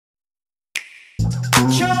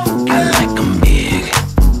I like them big.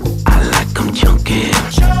 I like them chunky.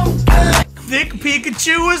 Thick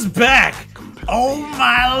Pikachu is back. Oh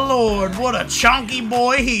my lord, what a chonky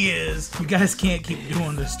boy he is. You guys can't keep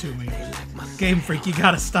doing this to me. Game Freak, you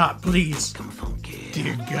gotta stop, please.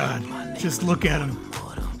 Dear God, just look at him.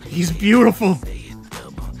 He's beautiful.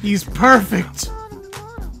 He's perfect.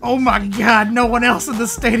 Oh my God, no one else in the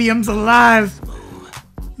stadium's alive.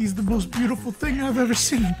 He's the most beautiful thing I've ever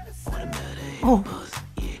seen. Oh.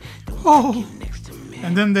 Oh.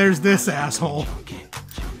 And then there's this asshole.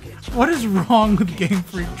 What is wrong with Game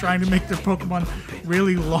Freak trying to make their Pokemon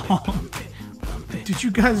really long? Did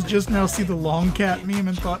you guys just now see the long cat meme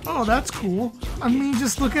and thought, oh, that's cool? I mean,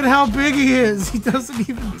 just look at how big he is. He doesn't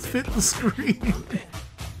even fit the screen.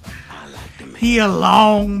 He a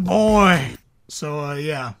long boy. So,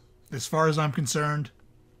 yeah, as far as I'm concerned,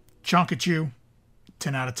 Chonkachu,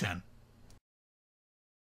 10 out of 10.